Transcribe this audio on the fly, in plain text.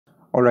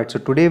Alright, so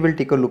today we'll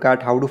take a look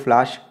at how to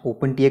flash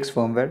Opentx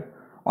firmware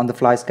on the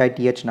FlySky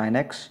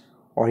TH9X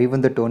or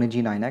even the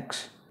Turnigy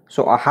 9X.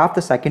 So I have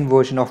the second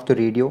version of the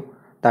radio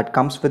that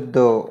comes with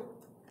the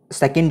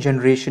second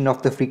generation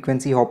of the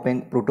frequency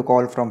hopping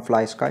protocol from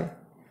FlySky.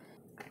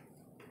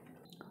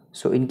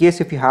 So in case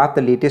if you have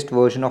the latest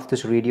version of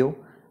this radio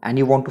and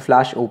you want to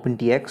flash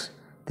Opentx,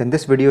 then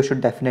this video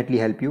should definitely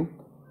help you.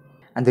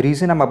 And the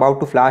reason I'm about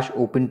to flash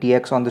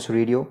Opentx on this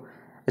radio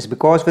is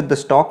because with the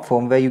stock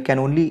firmware you can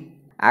only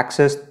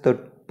access the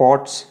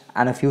ports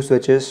and a few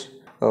switches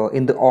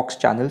in the aux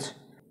channels.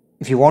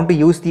 If you want to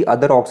use the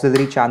other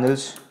auxiliary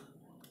channels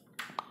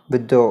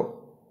with the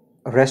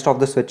rest of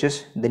the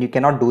switches, then you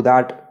cannot do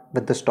that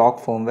with the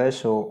stock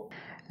firmware.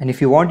 And if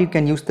you want, you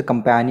can use the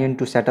companion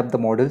to set up the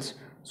models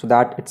so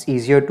that it's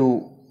easier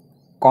to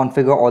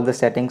configure all the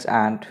settings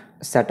and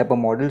set up a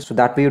model, so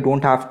that way you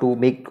don't have to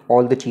make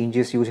all the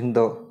changes using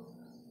the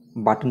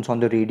buttons on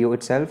the radio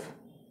itself.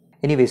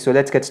 Anyway, so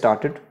let's get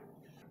started.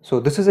 So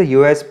this is a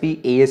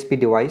USB ASP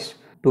device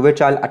to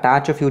which I'll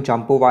attach a few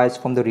jumper wires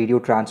from the radio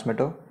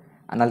transmitter,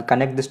 and I'll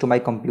connect this to my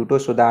computer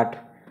so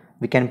that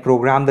we can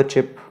program the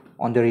chip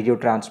on the radio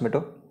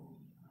transmitter.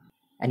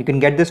 And you can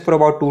get this for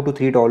about $2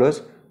 to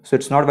 $3, so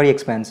it's not very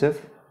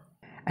expensive.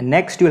 And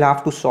next you'll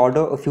have to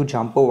solder a few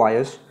jumper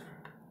wires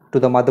to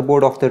the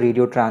motherboard of the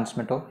radio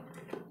transmitter.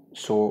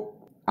 So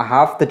I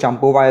have the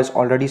jumper wires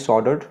already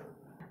soldered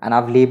and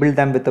I've labeled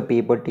them with a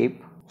paper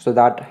tape so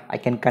that I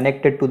can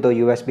connect it to the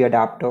USB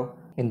adapter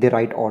in the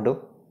right order.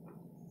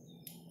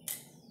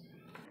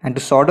 And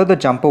to solder the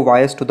jumper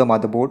wires to the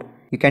motherboard,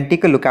 you can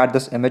take a look at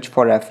this image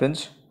for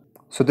reference.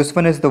 So this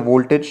one is the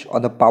voltage or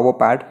the power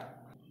pad,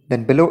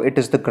 then below it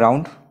is the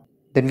ground,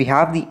 then we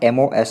have the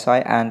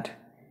MOSI and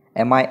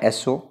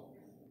MISO,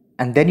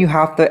 and then you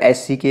have the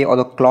SCK or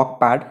the clock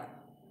pad,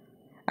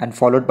 and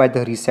followed by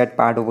the reset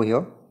pad over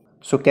here.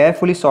 So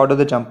carefully solder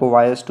the jumper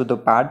wires to the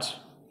pads,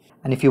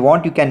 and if you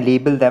want you can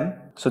label them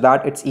so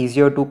that it's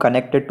easier to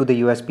connect it to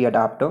the USB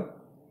adapter.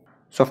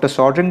 So after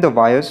soldering the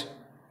wires,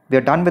 we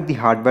are done with the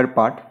hardware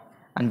part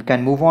and we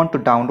can move on to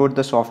download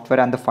the software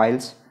and the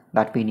files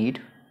that we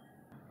need.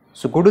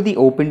 So go to the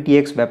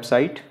Opentx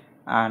website,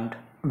 and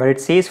where it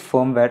says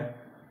firmware,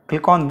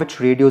 click on which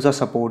radios are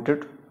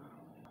supported,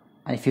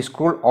 and if you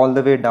scroll all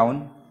the way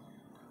down,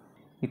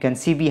 you can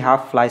see we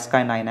have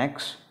FlySky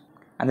 9X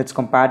and it's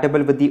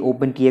compatible with the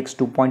Opentx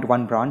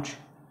 2.1 branch.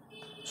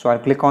 So I'll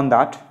click on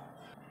that,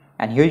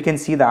 and here you can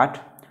see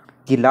that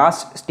the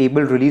last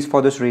stable release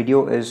for this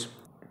radio is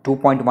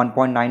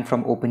 2.1.9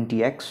 from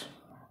Opentx,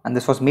 and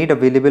this was made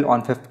available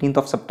on 15th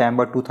of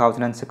September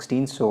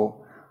 2016.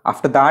 So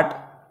after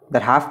that there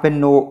have been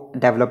no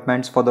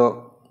developments for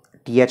the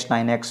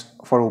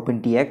TH9X for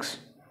Opentx,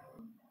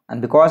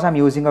 and because I'm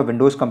using a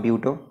Windows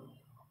computer,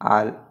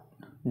 I'll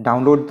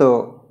download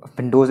the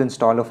Windows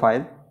installer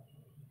file,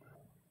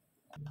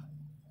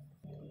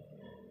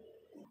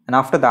 and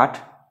after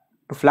that,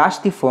 to flash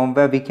the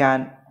firmware we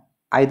can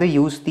either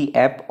use the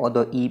EP or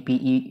the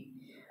EPE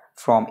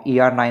from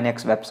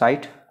ER9X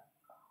website,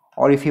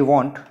 or if you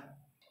want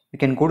you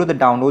can go to the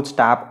downloads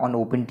tab on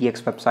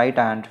Opentx website,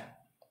 and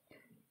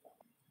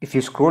if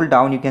you scroll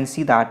down you can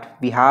see that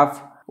we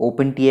have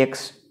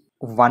Opentx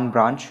 1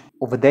 branch.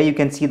 Over there you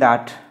can see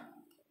that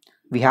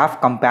we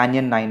have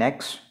companion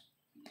 9X.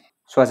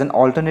 So as an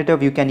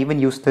alternative you can even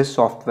use this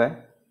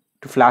software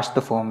to flash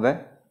the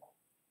firmware,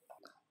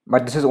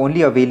 but this is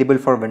only available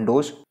for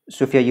Windows.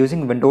 So if you're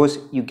using Windows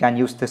you can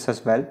use this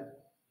as well.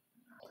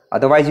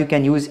 Otherwise you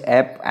can use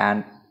EP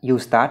and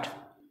use that.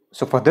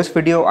 So for this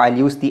video I'll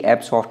use the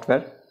EP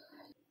software.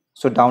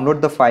 So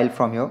download the file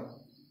from here.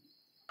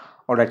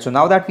 Alright, so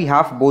now that we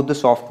have both the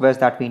softwares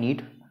that we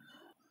need,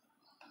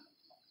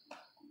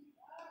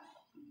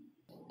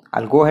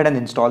 I'll go ahead and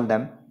install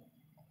them.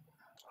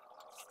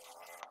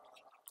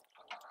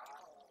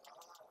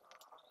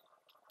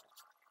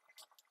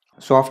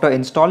 So after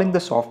installing the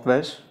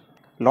softwares,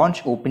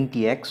 launch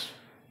Opentx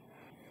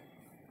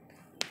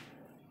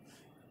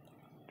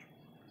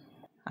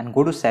and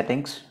go to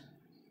settings,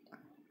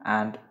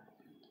 and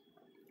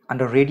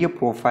under radio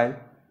profile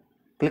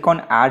click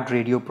on add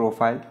radio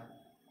profile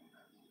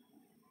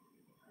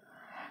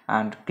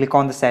and click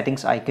on the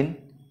settings icon.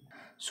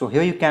 So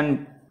here you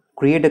can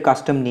create a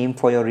custom name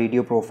for your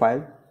radio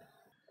profile,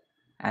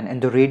 and in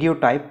the radio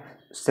type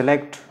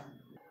select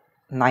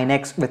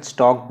 9X with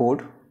stock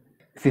board.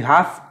 If you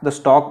have the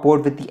stock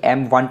board with the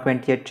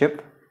M128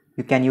 chip,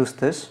 you can use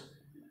this.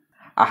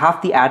 I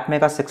have the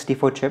Atmega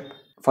 64 chip.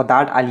 For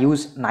that I'll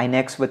use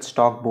 9X with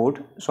stock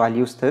board, so I'll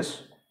use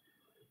this.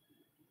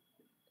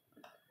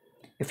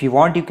 If you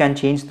want you can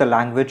change the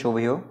language over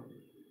here,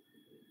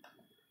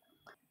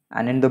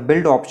 and in the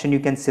build option you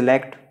can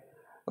select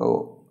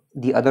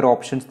the other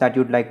options that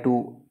you'd like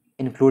to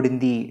include in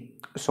the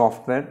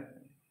software,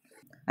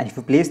 and if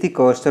you place the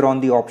cursor on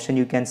the option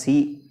you can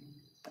see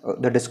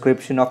the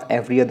description of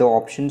every other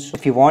option. So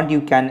if you want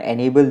you can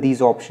enable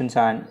these options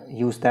and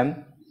use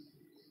them.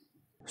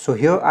 So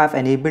here I've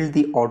enabled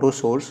the auto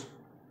source,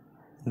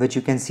 which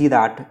you can see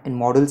that in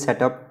model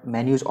setup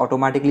menus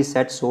automatically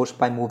set source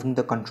by moving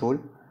the control.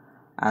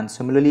 and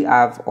similarly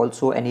I've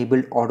also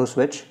enabled auto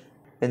switch,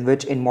 in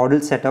which in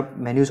model setup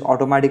menus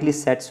automatically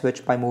set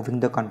switch by moving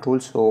the control.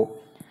 So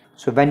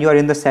when you are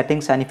in the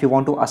settings and if you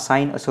want to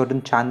assign a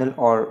certain channel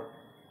or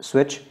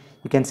switch,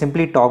 you can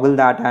simply toggle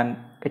that and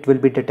it will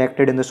be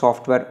detected in the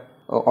software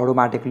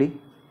automatically.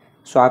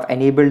 So I've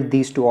enabled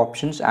these two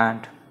options,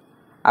 and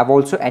I've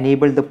also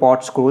enabled the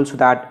port scroll so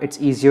that it's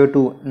easier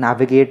to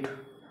navigate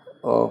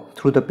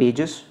through the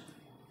pages.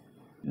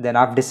 Then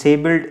I've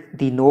disabled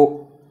the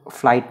no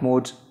flight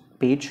modes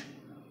page.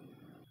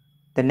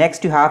 Then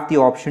next you have the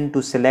option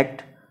to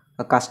select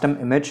a custom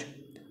image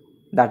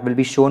that will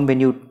be shown when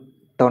you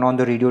turn on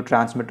the radio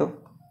transmitter.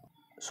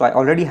 So I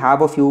already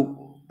have a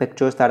few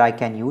pictures that I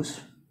can use.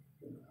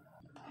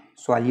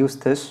 So I'll use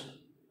this,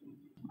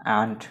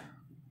 and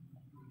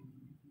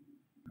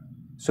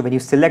so when you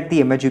select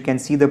the image, you can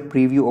see the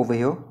preview over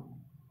here.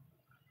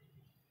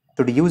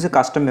 So to use a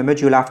custom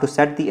image, you'll have to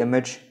set the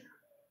image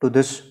to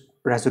this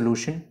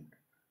resolution,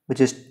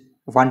 which is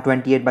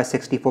 128 by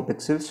 64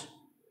 pixels.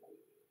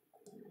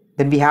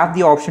 Then we have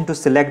the option to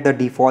select the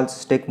default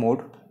stick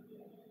mode.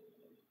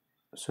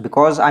 So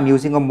because I'm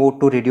using a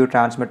mode 2 radio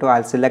transmitter,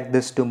 I'll select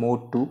this to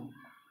mode 2.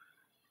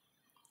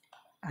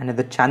 And in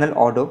the channel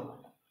order,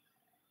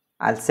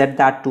 I'll set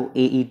that to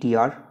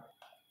AETR.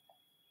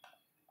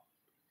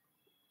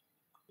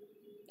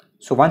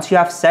 So once you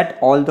have set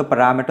all the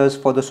parameters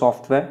for the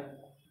software,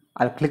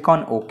 I'll click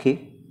on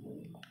OK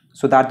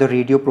so that the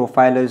radio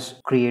profile is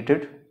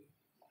created.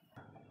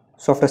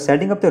 So after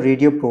setting up the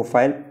radio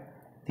profile,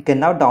 we can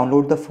now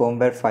download the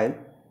firmware file,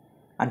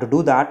 and to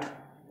do that,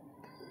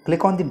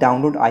 click on the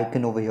download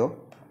icon over here,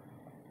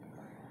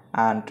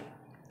 and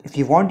if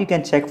you want you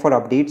can check for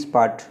updates,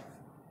 but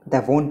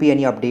there won't be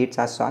any updates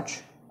as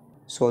such.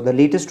 So the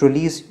latest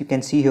release you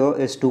can see here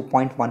is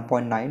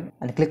 2.1.9,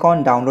 and click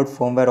on download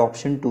firmware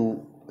option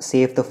to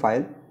save the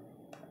file.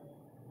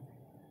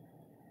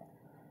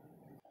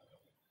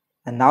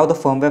 And now the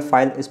firmware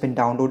file has been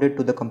downloaded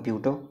to the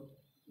computer.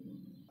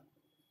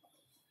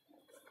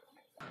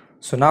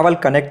 So now I'll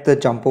connect the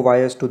jumper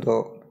wires to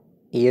the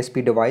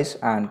ASP device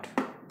and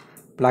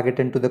plug it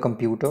into the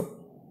computer.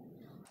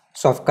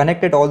 So I've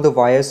connected all the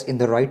wires in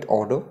the right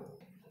order.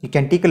 You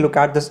can take a look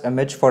at this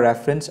image for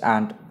reference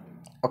and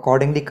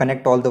accordingly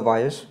connect all the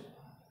wires.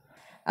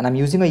 And I'm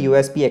using a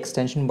USB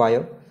extension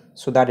wire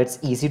so that it's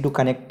easy to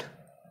connect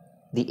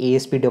the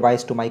ASP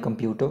device to my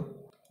computer.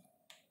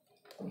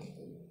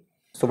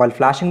 So while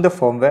flashing the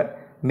firmware,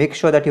 make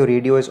sure that your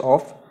radio is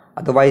off,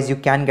 otherwise you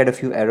can get a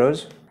few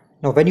errors.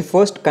 Now when you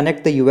first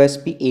connect the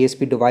USB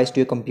ASP device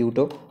to your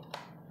computer,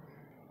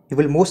 you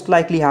will most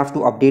likely have to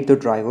update the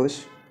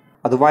drivers,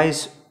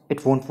 otherwise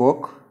it won't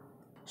work.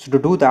 So to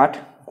do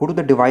that, go to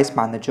the device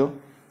manager,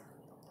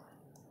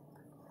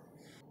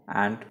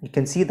 and you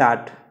can see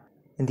that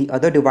in the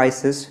other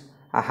devices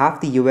I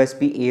have the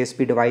USB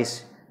ASP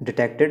device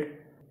detected,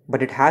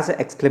 but it has an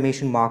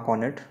exclamation mark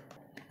on it,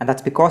 and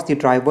that's because the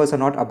drivers are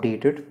not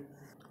updated.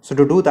 So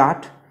to do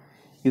that,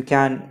 you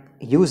can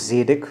use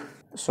ZDIC.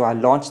 So I'll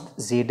launch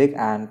ZDIC,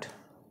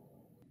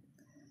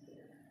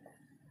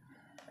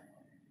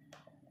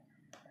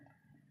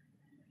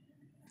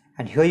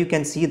 and here you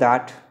can see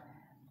that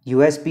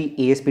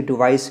USB ASP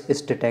device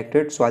is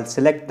detected. So I'll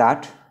select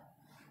that,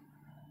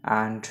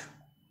 and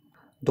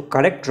the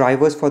correct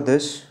drivers for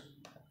this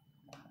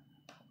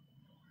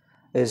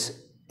is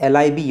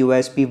LIB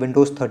USB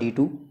Windows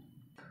 32.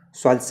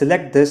 So I'll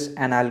select this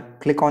and I'll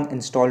click on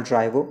install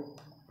driver.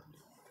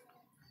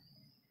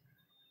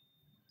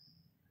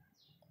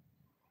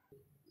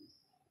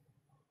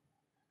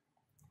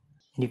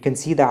 And you can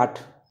see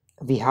that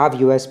we have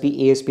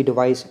USB ASP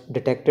device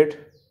detected.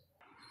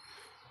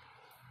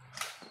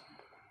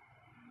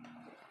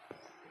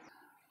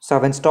 So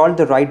I've installed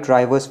the right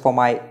drivers for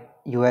my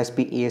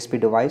USB ASP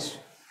device.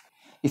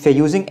 If you're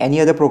using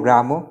any other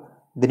programmer,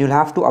 then you'll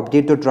have to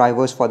update the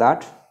drivers for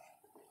that.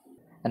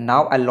 And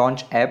now I'll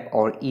launch EP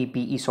or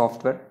EPE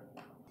software.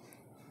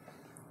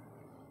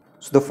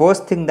 So the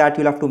first thing that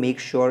you'll have to make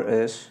sure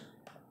is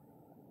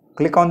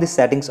click on the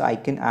settings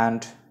icon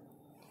and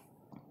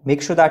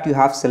make sure that you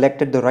have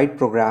selected the right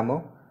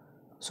programmer.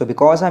 So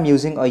because I'm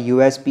using a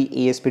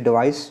USB ASP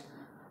device,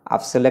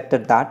 I've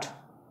selected that.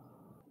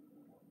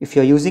 If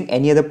you're using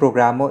any other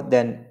programmer,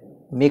 then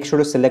make sure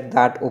to select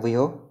that over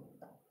here.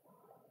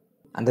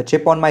 And the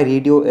chip on my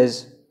radio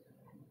is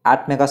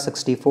Atmega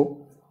 64.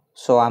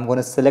 So I'm going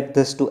to select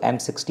this to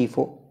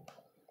M64.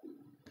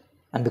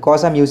 And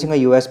because I'm using a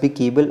USB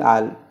cable,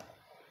 I'll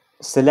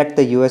select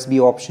the USB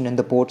option in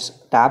the ports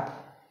tab.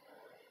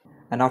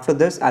 And after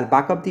this, I'll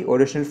back up the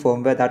original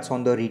firmware that's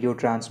on the radio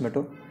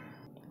transmitter.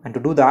 And to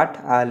do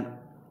that, I'll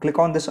click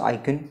on this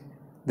icon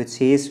which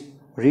says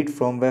read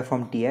firmware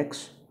from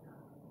TX.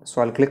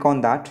 So I'll click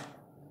on that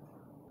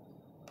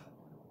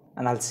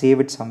and I'll save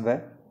it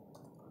somewhere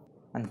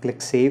and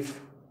click save.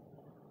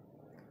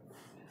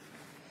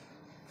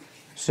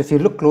 So if you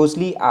look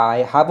closely,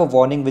 I have a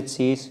warning which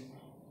says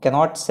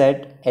cannot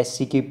set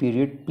SCK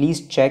period.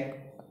 Please check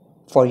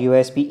for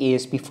USB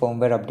ASP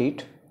firmware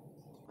update.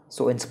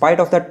 So in spite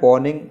of that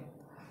warning,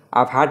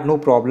 I've had no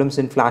problems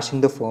in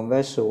flashing the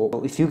firmware,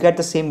 so if you get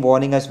the same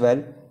warning as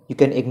well, you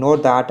can ignore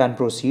that and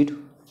proceed.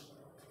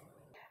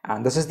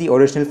 And this is the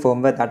original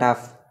firmware that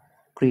I've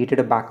created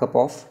a backup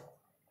of.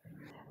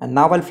 And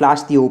now I'll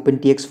flash the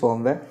Opentx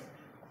firmware.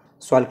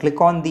 So I'll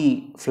click on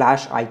the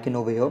flash icon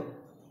over here.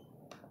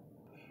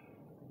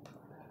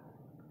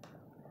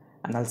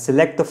 And I'll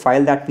select the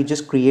file that we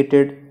just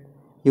created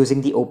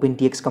using the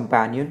Opentx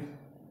companion.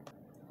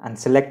 And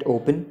select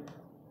open.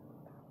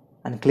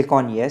 And click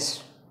on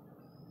yes.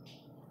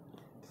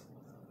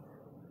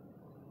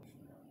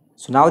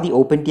 So now the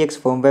Opentx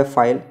firmware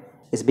file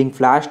is being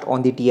flashed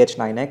on the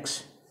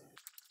TH9X.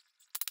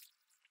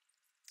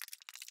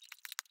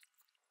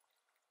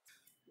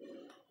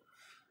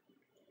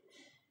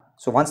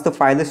 So once the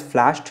file is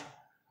flashed,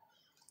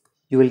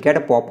 you will get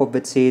a pop-up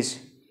which says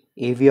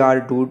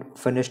AVR dude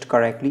finished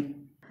correctly.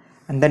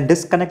 And then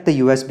disconnect the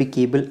USB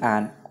cable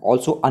and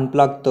also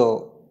unplug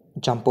the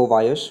jumper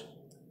wires.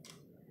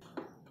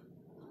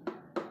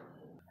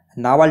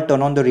 Now I'll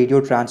turn on the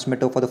radio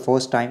transmitter for the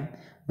first time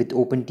with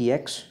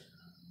Opentx.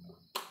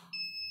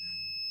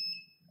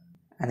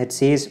 And it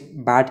says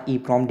bad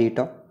EEPROM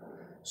data.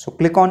 So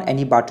click on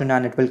any button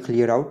and it will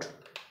clear out.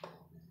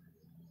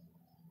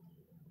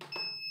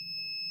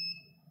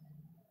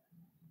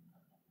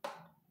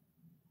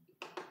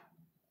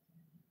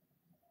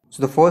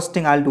 So the first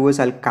thing I'll do is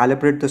I'll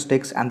calibrate the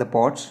sticks and the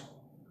pots.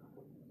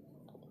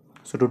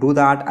 So to do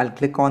that, I'll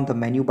click on the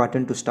menu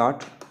button to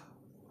start.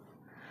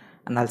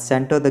 And I'll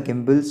center the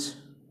gimbals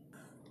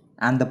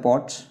and the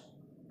pots.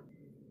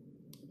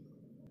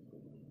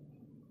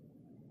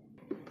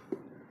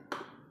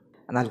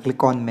 And I'll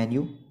click on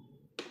menu.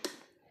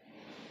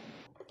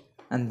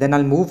 And then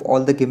I'll move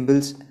all the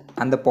gimbals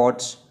and the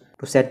pots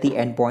to set the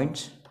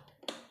endpoints.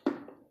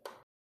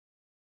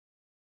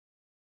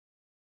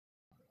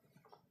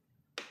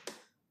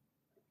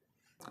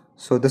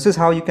 So this is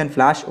how you can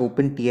flash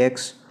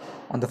Opentx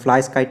on the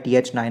FlySky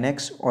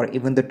TH9X or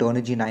even the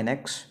Turnigy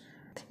 9X.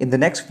 In the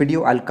next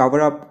video, I'll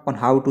cover up on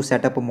how to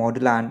set up a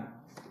module and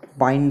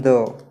bind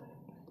the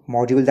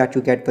module that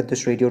you get with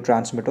this radio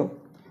transmitter.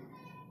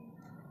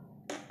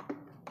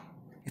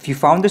 If you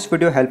found this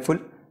video helpful,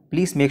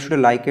 please make sure to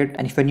like it,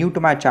 and if you're new to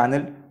my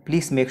channel,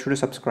 please make sure to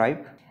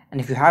subscribe.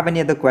 And if you have any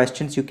other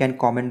questions, you can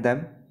comment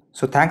them.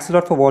 So thanks a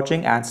lot for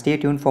watching and stay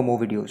tuned for more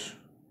videos.